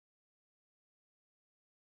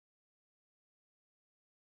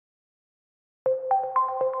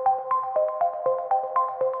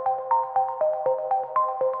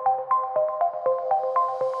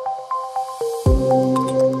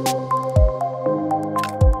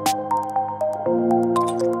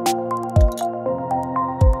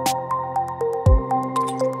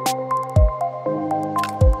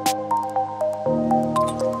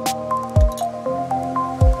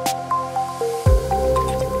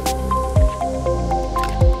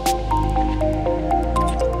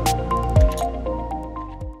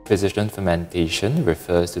Precision fermentation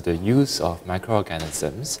refers to the use of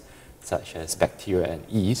microorganisms, such as bacteria and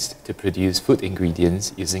yeast, to produce food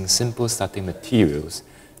ingredients using simple starting materials,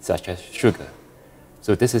 such as sugar.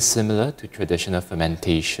 So this is similar to traditional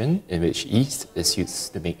fermentation, in which yeast is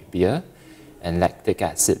used to make beer, and lactic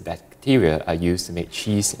acid bacteria are used to make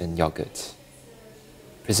cheese and yogurt.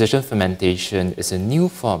 Precision fermentation is a new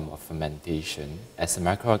form of fermentation, as the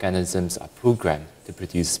microorganisms are programmed to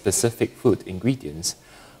produce specific food ingredients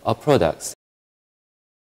or products.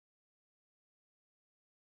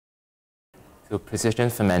 So precision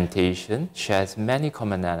fermentation shares many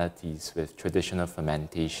commonalities with traditional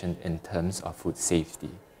fermentation in terms of food safety.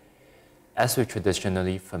 As with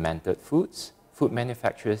traditionally fermented foods, food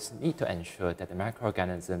manufacturers need to ensure that the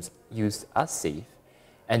microorganisms used are safe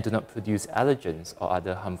and do not produce allergens or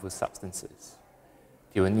other harmful substances.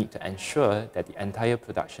 They will need to ensure that the entire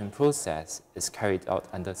production process is carried out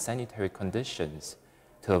under sanitary conditions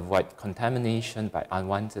to avoid contamination by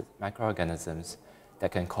unwanted microorganisms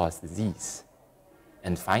that can cause disease.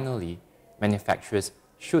 And finally, manufacturers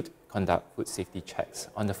should conduct food safety checks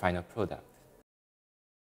on the final product.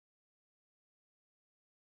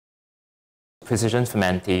 Precision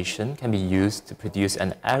fermentation can be used to produce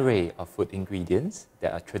an array of food ingredients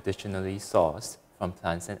that are traditionally sourced from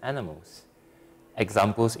plants and animals.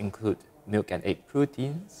 Examples include milk and egg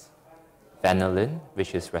proteins, vanillin,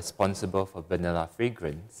 which is responsible for vanilla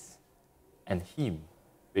fragrance, and heme,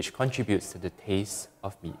 which contributes to the taste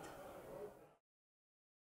of meat.